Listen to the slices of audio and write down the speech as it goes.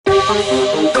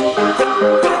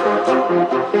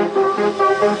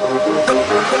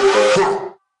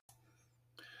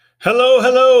Hello,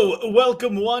 hello.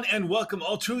 Welcome one and welcome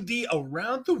all to the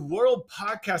Around the World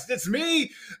podcast. It's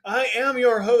me. I am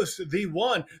your host, the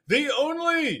one, the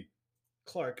only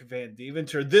Clark Van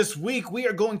Deventer. This week we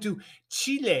are going to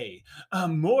Chile.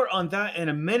 More on that in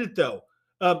a minute though.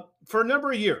 For a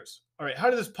number of years. All right, how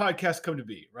did this podcast come to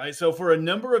be, right? So for a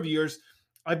number of years,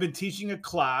 I've been teaching a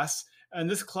class, and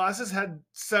this class has had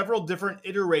several different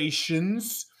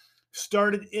iterations.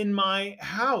 Started in my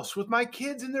house with my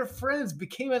kids and their friends,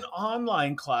 became an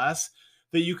online class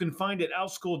that you can find at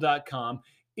outschool.com.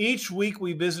 Each week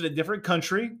we visit a different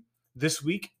country. This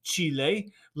week,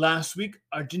 Chile. Last week,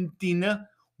 Argentina.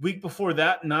 Week before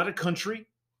that, not a country,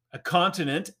 a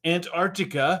continent,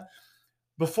 Antarctica.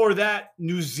 Before that,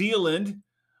 New Zealand.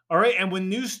 All right. And when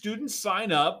new students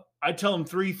sign up, I tell them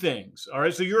three things. All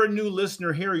right. So you're a new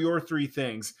listener. Here are your three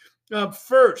things.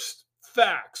 First,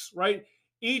 facts, right?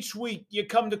 Each week you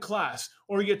come to class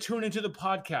or you tune into the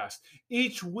podcast.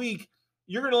 Each week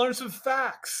you're going to learn some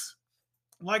facts.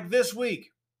 Like this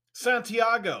week,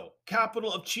 Santiago,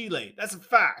 capital of Chile. That's a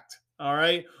fact. All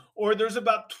right. Or there's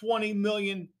about 20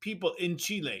 million people in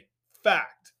Chile.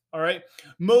 Fact. All right.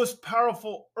 Most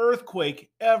powerful earthquake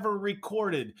ever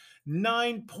recorded.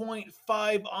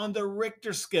 9.5 on the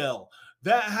Richter scale.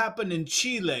 That happened in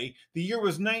Chile. The year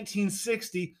was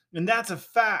 1960, and that's a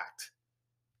fact.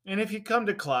 And if you come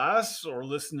to class or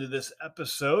listen to this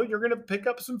episode, you're going to pick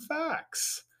up some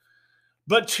facts.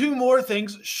 But two more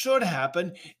things should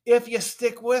happen if you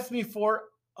stick with me for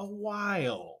a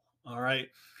while. All right.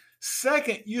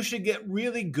 Second, you should get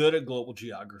really good at global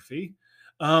geography.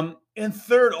 And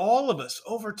third, all of us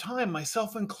over time,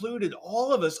 myself included,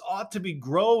 all of us ought to be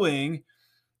growing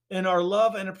in our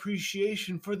love and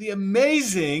appreciation for the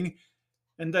amazing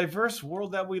and diverse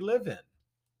world that we live in.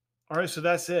 All right. So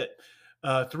that's it.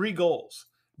 Three goals.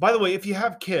 By the way, if you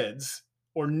have kids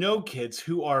or no kids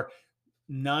who are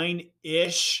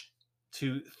 9-ish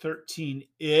to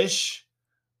 13-ish,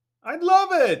 I'd love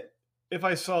it if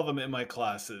I saw them in my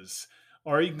classes.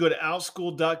 Or you can go to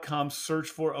outschool.com, search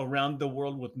for Around the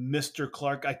World with Mr.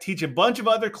 Clark. I teach a bunch of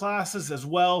other classes as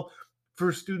well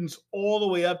for students all the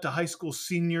way up to high school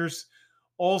seniors,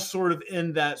 all sort of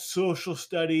in that social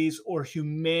studies or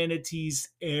humanities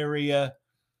area.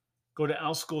 Go to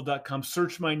outschool.com,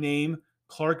 search my name,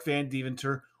 Clark Van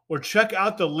Deventer, or check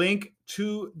out the link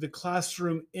to the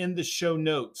classroom in the show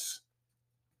notes.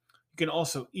 You can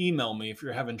also email me if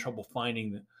you're having trouble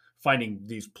finding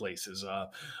these places.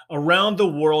 Around the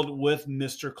World with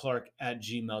Mr. Clark at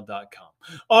gmail.com.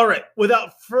 All right,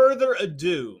 without further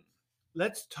ado,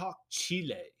 let's talk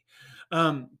Chile.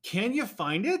 Can you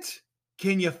find it?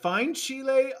 Can you find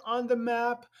Chile on the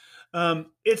map?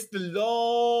 It's the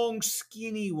long,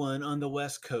 skinny one on the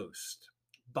west coast,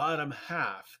 bottom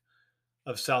half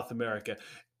of South America.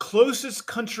 Closest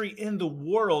country in the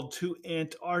world to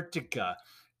Antarctica.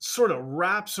 Sort of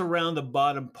wraps around the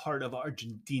bottom part of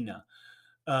Argentina.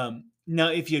 Now,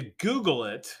 if you Google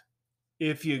it,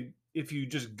 if you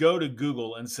just go to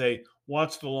Google and say,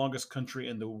 what's the longest country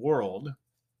in the world?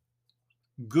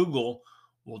 Google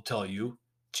will tell you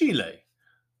Chile.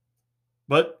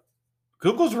 But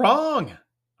Google's wrong.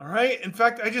 All right. In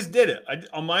fact, I just did it.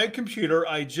 On my computer,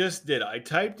 I just did it. I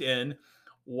typed in,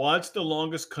 what's the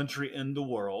longest country in the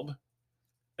world?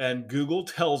 And Google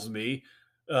tells me,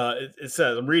 it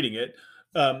says, I'm reading it,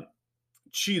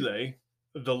 Chile,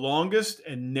 the longest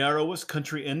and narrowest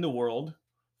country in the world,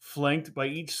 flanked by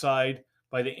each side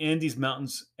by the Andes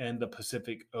Mountains and the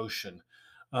Pacific Ocean.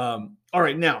 All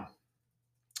right. Now,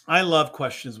 I love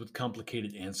questions with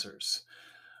complicated answers.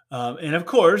 And of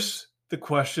course, the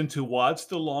question to what's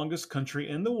the longest country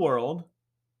in the world,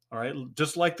 all right,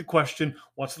 just like the question,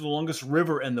 what's the longest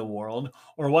river in the world,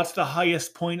 or what's the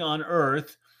highest point on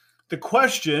Earth, the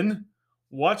question,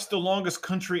 what's the longest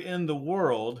country in the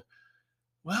world,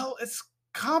 well, it's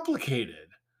complicated.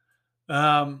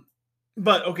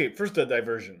 But okay, first a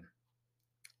diversion.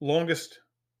 Longest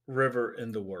river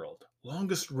in the world.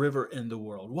 Longest river in the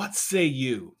world. What say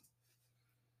you?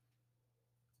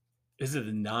 Is it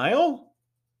the Nile?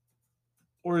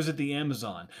 Or is it the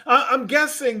Amazon? I'm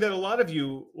guessing that a lot of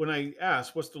you, when I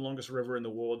asked what's the longest river in the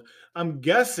world, I'm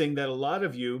guessing that a lot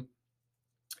of you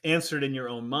answered in your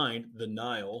own mind the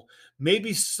Nile.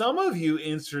 Maybe some of you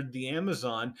answered the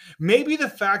Amazon. Maybe the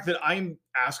fact that I'm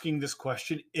asking this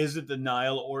question, is it the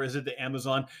Nile or is it the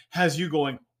Amazon, has you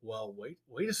going, well,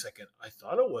 wait a second. I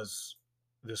thought it was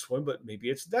this one, but maybe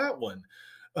it's that one.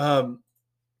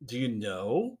 Do you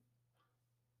know?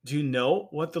 Do you know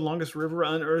what the longest river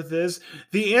on Earth is?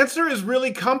 The answer is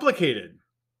really complicated.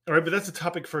 All right, but that's a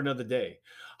topic for another day.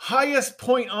 Highest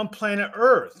point on planet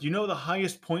Earth. You know the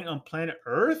highest point on planet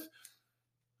Earth?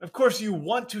 Of course, you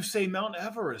want to say Mount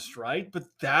Everest, right? But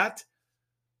that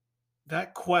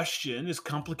question is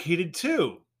complicated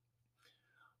too.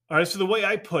 All right, so the way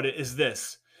I put it is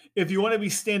this. If you want to be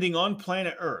standing on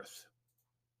planet Earth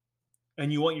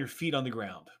and you want your feet on the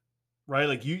ground, right?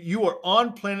 Like you are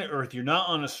on planet Earth. You're not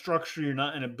on a structure. You're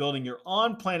not in a building. You're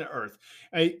on planet Earth.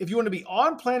 And if you want to be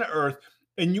on planet Earth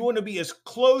and you want to be as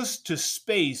close to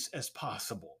space as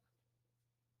possible,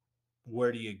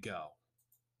 where do you go?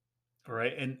 All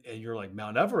right. And you're like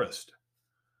Mount Everest.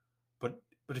 But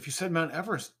if you said Mount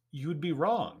Everest, you would be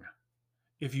wrong.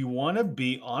 If you want to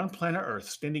be on planet Earth,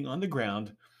 standing on the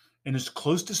ground and as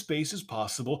close to space as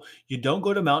possible, you don't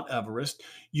go to Mount Everest.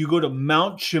 You go to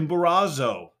Mount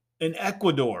Chimborazo in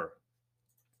Ecuador.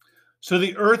 So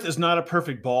the Earth is not a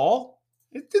perfect ball.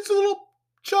 It's a little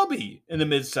chubby in the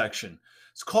midsection.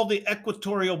 It's called the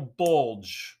equatorial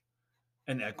bulge.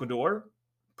 In Ecuador,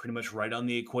 pretty much right on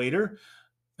the equator,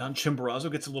 Mount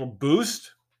Chimborazo gets a little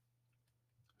boost.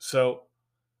 So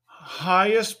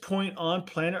highest point on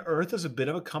planet Earth is a bit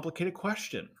of a complicated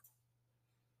question.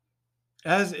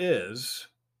 As is,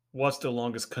 what's the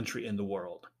longest country in the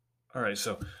world? All right,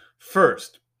 so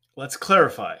first, let's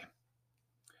clarify.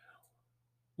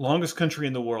 Longest country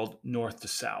in the world, north to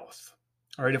south.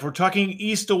 All right, if we're talking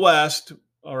east to west,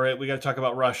 all right, we got to talk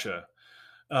about Russia.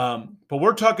 But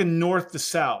we're talking north to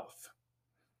south.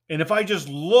 And if I just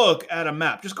look at a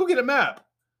map, just go get a map.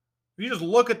 If you just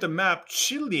look at the map,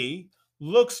 Chile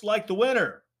looks like the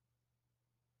winner.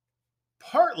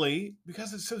 Partly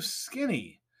because it's so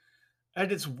skinny.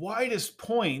 At its widest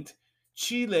point,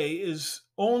 Chile is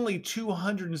only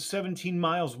 217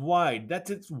 miles wide. That's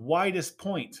its widest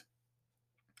point.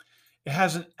 It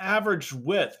has an average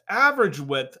width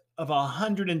of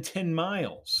 110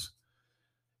 miles.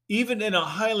 Even in a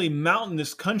highly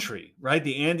mountainous country, right?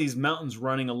 The Andes Mountains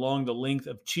running along the length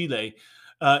of Chile,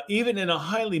 even in a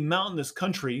highly mountainous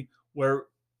country where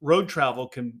road travel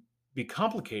can be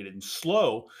complicated and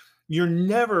slow, you're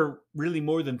never really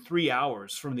more than 3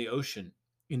 hours from the ocean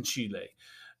in Chile.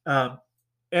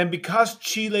 And because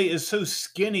Chile is so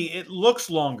skinny, it looks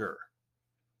longer,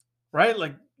 right?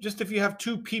 Like just if you have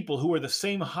two people who are the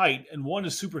same height and one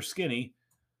is super skinny,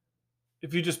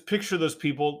 if you just picture those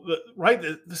people, right?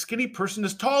 The skinny person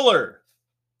is taller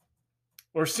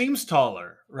or seems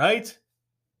taller, right?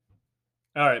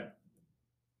 All right.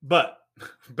 But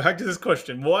back to this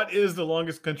question. What is the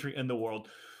longest country in the world?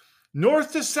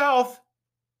 North to south,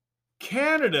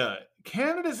 Canada.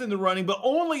 Canada's in the running, but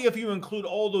only if you include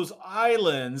all those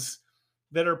islands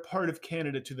that are part of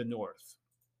Canada to the north.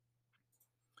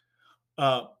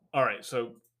 All right.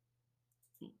 So,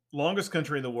 longest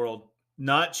country in the world,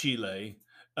 not Chile,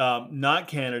 not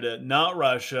Canada, not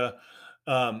Russia.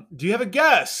 Do you have a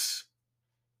guess?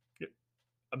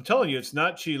 I'm telling you, it's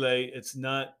not Chile, it's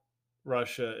not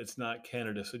Russia, it's not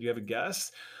Canada. So do you have a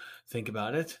guess? Think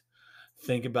about it.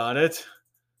 Think about it.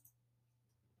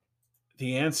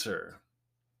 The answer.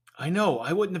 I know,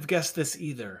 I wouldn't have guessed this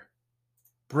either.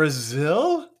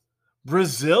 Brazil?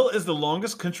 Brazil is the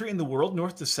longest country in the world,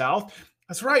 north to south.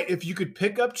 That's right. If you could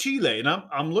pick up Chile, and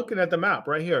I'm looking at the map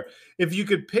right here. If you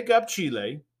could pick up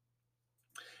Chile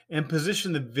and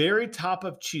position the very top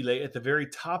of Chile at the very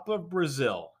top of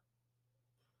Brazil,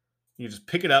 you just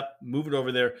pick it up, move it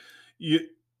over there.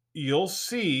 You'll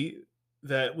see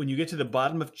that when you get to the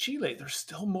bottom of Chile, there's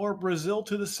still more Brazil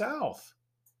to the south.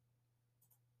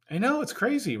 I know, it's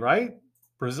crazy, right?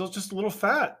 Brazil's just a little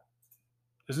fat.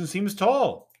 Doesn't seem as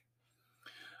tall.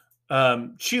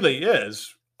 Chile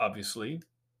is, obviously,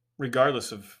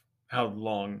 regardless of how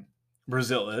long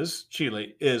Brazil is,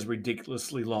 Chile is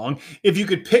ridiculously long. If you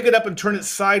could pick it up and turn it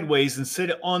sideways and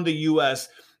sit it on the U.S.,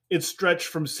 it's stretched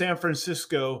from San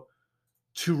Francisco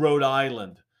to Rhode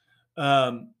Island.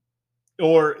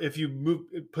 Or if you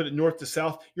put it north to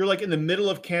south, you're like in the middle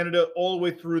of Canada, all the way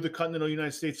through the continental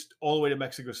United States, all the way to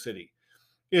Mexico City.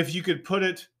 If you could put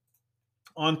it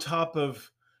on top of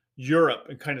Europe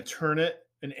and kind of turn it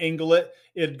and angle it,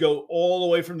 it'd go all the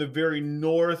way from the very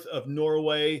north of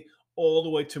Norway all the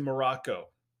way to Morocco.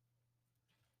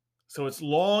 So it's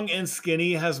long and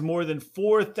skinny, has more than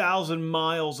 4,000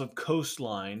 miles of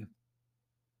coastline.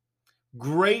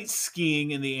 Great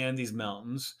skiing in the Andes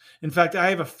Mountains. In fact, I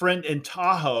have a friend in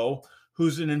Tahoe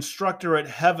who's an instructor at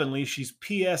Heavenly. She's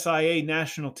PSIA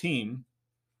national team.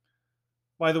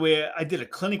 By the way, I did a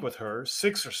clinic with her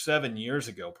 6 or 7 years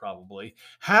ago, probably.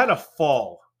 Had a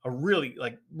fall, a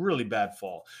really bad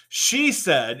fall. She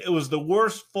said it was the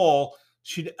worst fall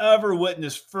she'd ever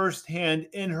witnessed firsthand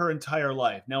in her entire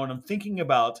life. Now, when I'm thinking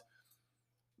about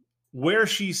where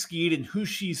she skied and who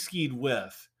she skied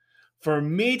with, for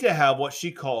me to have what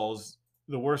she calls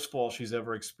the worst fall she's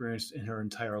ever experienced in her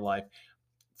entire life.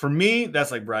 For me,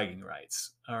 that's like bragging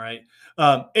rights. All right.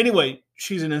 Anyway,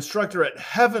 she's an instructor at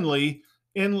Heavenly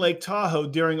in Lake Tahoe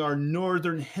during our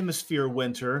Northern Hemisphere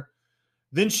winter.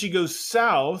 Then she goes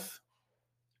south,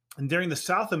 and during the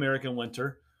South American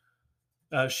winter,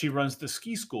 she runs the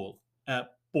ski school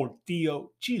at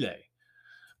Portillo, Chile.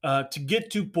 To get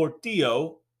to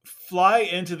Portillo, fly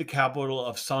into the capital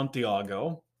of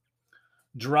Santiago,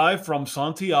 drive from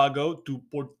Santiago to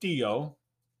Portillo.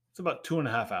 It's about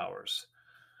 2.5 hours.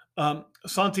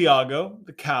 Santiago,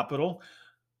 the capital,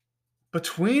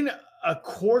 between a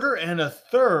quarter and a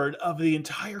third of the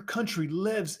entire country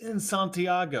lives in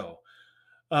Santiago.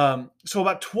 So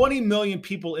about 20 million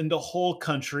people in the whole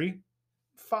country,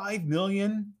 5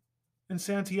 million in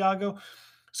Santiago.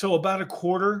 So about a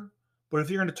quarter. But if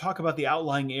you're going to talk about the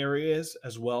outlying areas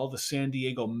as well, the San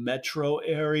Diego metro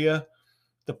area,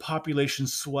 the population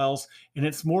swells, and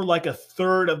it's more like a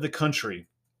third of the country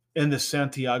in the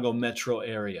Santiago metro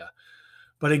area.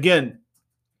 But again,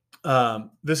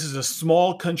 this is a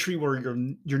small country where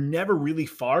you're never really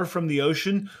far from the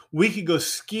ocean. We could go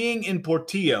skiing in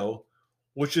Portillo,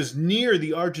 which is near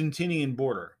the Argentinian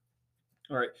border.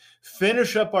 All right,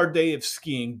 finish up our day of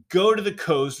skiing, go to the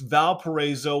coast,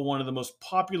 Valparaiso, one of the most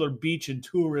popular beach and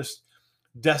tourist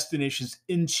destinations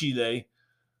in Chile.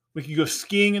 We could go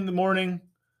skiing in the morning,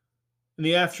 in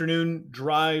the afternoon,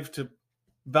 drive to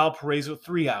Valparaiso,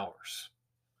 3 hours.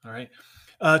 All right.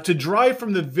 To drive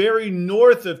from the very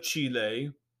north of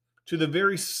Chile to the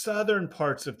very southern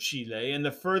parts of Chile, and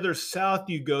the further south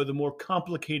you go, the more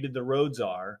complicated the roads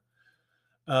are.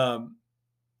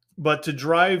 But to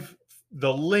drive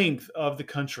the length of the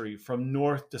country from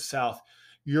north to south,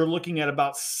 you're looking at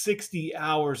about 60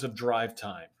 hours of drive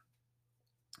time.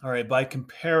 All right. By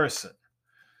comparison,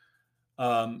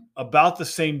 about the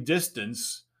same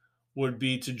distance would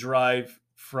be to drive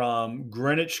from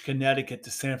Greenwich, Connecticut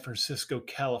to San Francisco,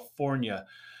 California.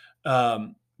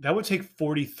 That would take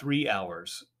 43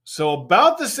 hours. So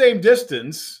about the same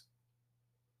distance,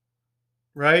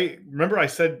 right? Remember I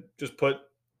said just put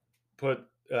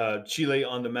Chile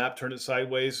on the map, turn it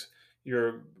sideways.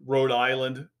 Your Rhode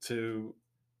Island to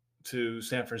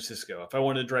San Francisco. If I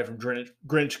wanted to drive from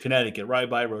Greenwich, Connecticut, right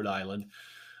by Rhode Island,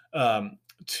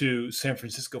 to San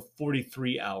Francisco,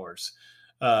 43 hours.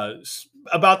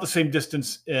 About the same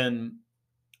distance in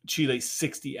Chile,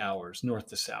 60 hours north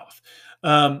to south.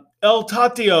 El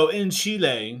Tatio in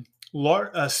Chile,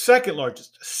 second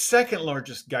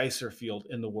largest geyser field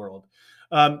in the world.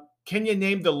 Can you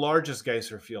name the largest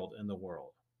geyser field in the world?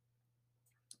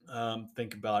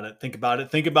 Think about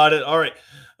it. All right.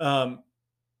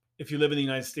 If you live in the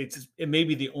United States, it may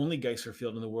be the only geyser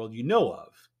field in the world you know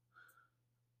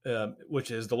of, which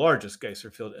is the largest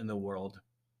geyser field in the world.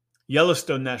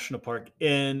 Yellowstone National Park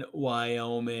in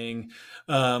Wyoming.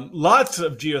 Lots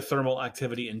of geothermal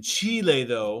activity in Chile,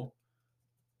 though.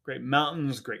 Great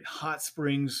mountains, great hot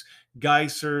springs,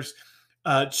 geysers.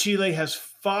 Chile has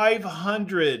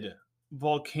 500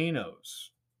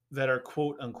 volcanoes that are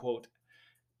quote unquote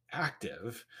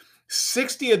active.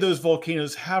 60 of those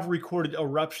volcanoes have recorded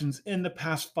eruptions in the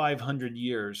past 500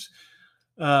 years.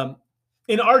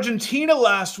 In Argentina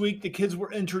last week, the kids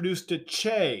were introduced to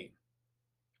Che.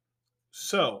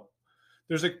 So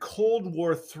there's a Cold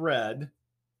War thread.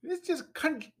 It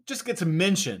just gets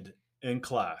mentioned in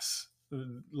class.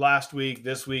 Last week,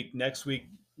 this week, next week,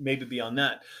 maybe beyond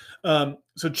that.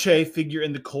 So Che, figure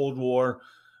in the Cold War.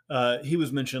 He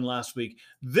was mentioned last week.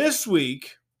 This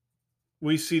week,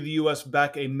 we see the U.S.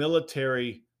 back a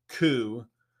military coup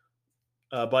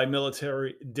by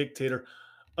military dictator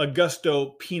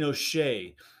Augusto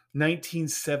Pinochet,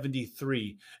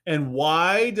 1973. And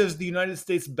why does the United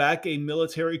States back a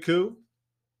military coup?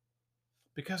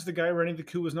 Because the guy running the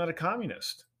coup was not a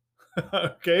communist.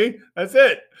 Okay, that's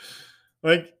it.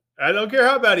 Like, I don't care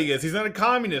how bad he is. He's not a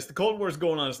communist. The Cold War is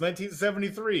going on. It's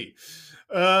 1973.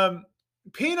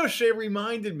 Pinochet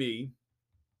reminded me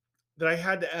that I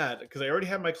had to add, because I already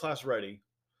had my class ready.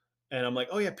 And I'm like,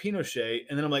 oh yeah, Pinochet.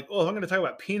 And then I'm like, oh, if I'm going to talk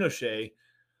about Pinochet,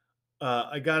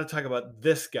 I got to talk about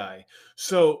this guy.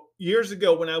 So years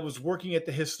ago, when I was working at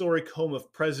the historic home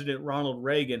of President Ronald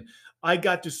Reagan, I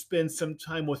got to spend some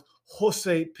time with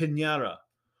Jose Piñera,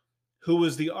 who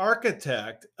was the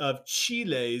architect of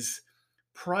Chile's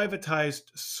privatized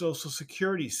Social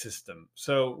Security system.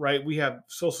 So, right, we have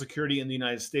Social Security in the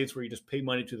United States where you just pay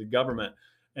money to the government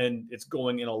and it's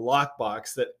going in a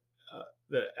lockbox that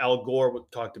Al Gore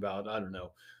talked about. I don't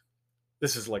know.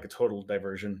 This is like a total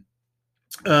diversion.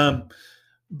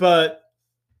 But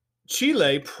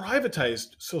Chile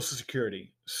privatized Social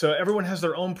Security, so everyone has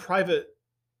their own private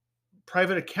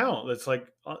account that's like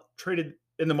traded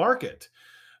in the market.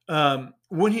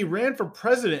 When he ran for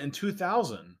president in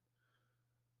 2000,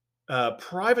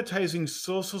 privatizing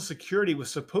Social Security was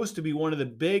supposed to be one of the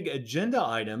big agenda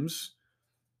items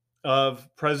of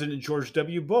President George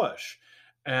W. Bush.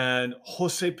 And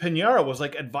Jose Pinera was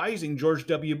like advising George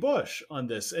W. Bush on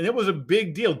this. And it was a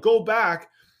big deal. Go back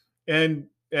and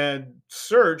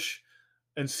search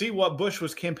and see what Bush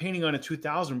was campaigning on in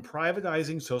 2000.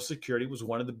 Privatizing Social Security was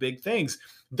one of the big things.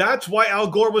 That's why Al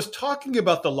Gore was talking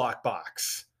about the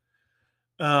lockbox.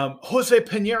 Jose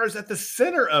Pinera is at the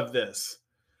center of this.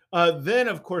 Then,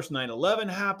 of course, 9/11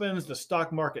 happens. The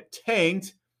stock market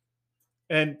tanked,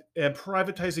 and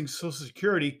privatizing Social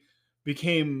Security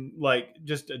became like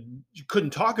you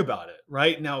couldn't talk about it.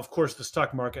 Right now, of course, the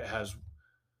stock market has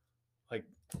like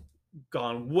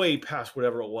gone way past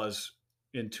whatever it was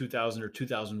in 2000 or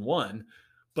 2001,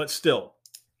 but still,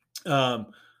 um,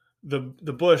 the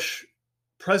Bush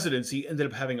presidency ended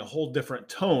up having a whole different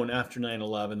tone after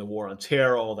 9/11, the war on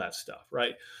terror, all that stuff,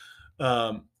 right?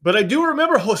 But I do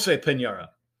remember Jose Pinera.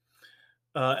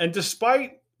 And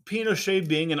despite Pinochet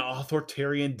being an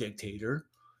authoritarian dictator,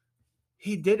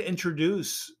 he did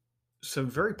introduce some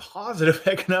very positive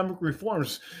economic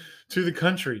reforms to the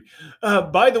country.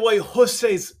 By the way,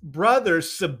 Jose's brother,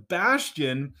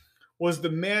 Sebastian, was the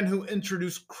man who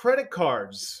introduced credit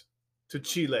cards to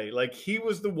Chile. Like he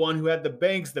was the one who had the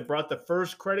banks that brought the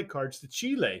first credit cards to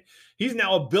Chile. He's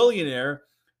now a billionaire,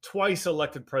 twice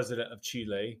elected president of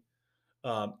Chile.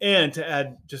 And to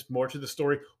add just more to the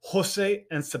story, Jose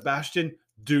and Sebastian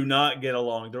do not get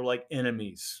along. They're like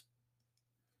enemies.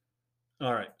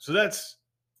 All right, so that's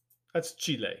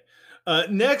Chile.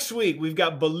 Next week we've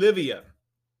got Bolivia.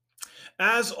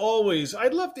 As always,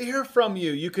 I'd love to hear from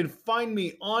you. You can find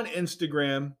me on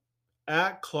Instagram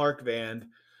at Clark Vand.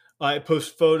 I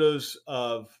post photos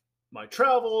of my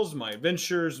travels, my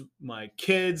adventures, my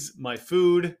kids, my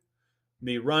food,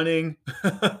 me running.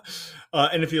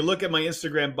 And if you look at my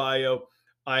Instagram bio,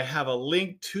 I have a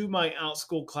link to my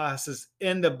OutSchool classes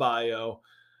in the bio.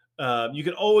 You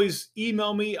can always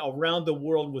email me around the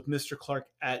world with Mr. Clark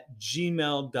at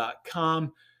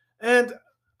gmail.com. And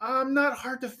I'm not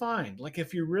hard to find. Like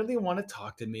if you really want to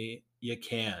talk to me, you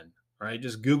can. Right?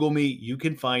 Just Google me. You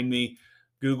can find me.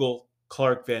 Google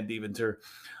Clark Van Deventer.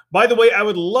 By the way, I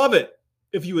would love it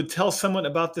if you would tell someone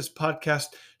about this podcast,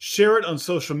 share it on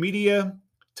social media,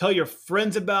 tell your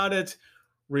friends about it,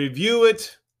 review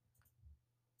it,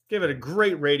 give it a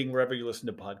great rating wherever you listen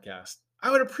to podcasts. I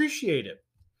would appreciate it.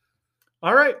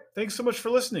 All right. Thanks so much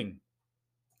for listening.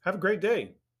 Have a great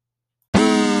day.